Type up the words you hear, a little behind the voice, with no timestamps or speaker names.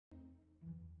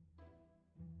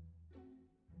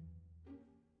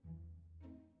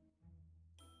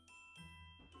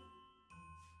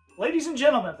Ladies and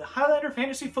gentlemen of the Highlander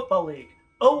Fantasy Football League,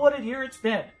 oh what a year it's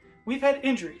been. We've had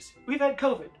injuries, we've had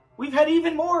COVID, we've had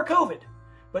even more COVID,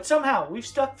 but somehow we've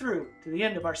stuck through to the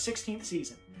end of our 16th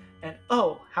season. And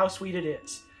oh, how sweet it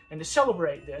is. And to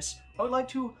celebrate this, I would like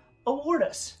to award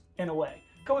us, in a way,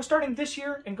 starting this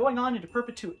year and going on into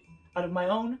perpetuity, out of my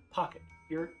own pocket,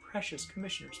 your precious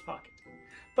commissioner's pocket.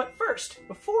 But first,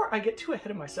 before I get too ahead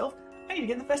of myself, I need to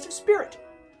get in the festive spirit.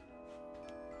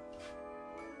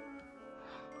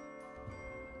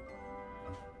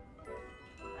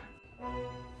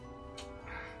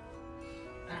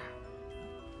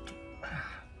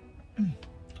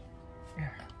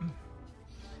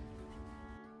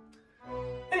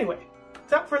 Anyway,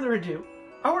 without further ado,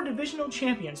 our divisional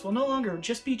champions will no longer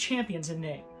just be champions in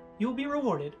name. You will be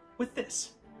rewarded with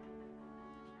this.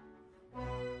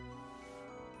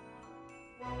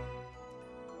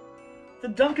 The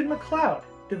Duncan MacLeod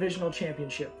Divisional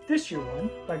Championship, this year won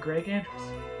by Greg Andrews.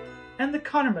 And the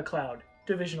Connor MacLeod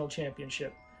Divisional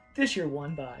Championship, this year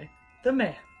won by the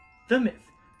man, the myth,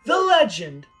 the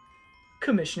legend,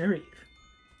 Commissioner Eve.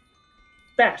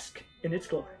 Bask in its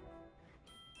glory.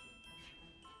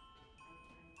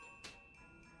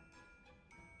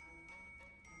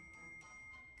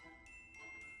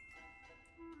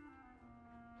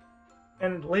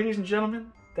 And ladies and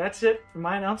gentlemen, that's it for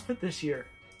my announcement this year.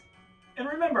 And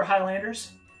remember,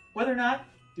 Highlanders, whether or not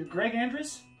you're Greg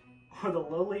Andrews or the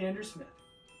lowly Andrew Smith,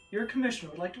 your commissioner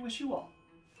would like to wish you all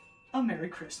a Merry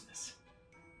Christmas.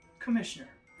 Commissioner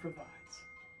provides.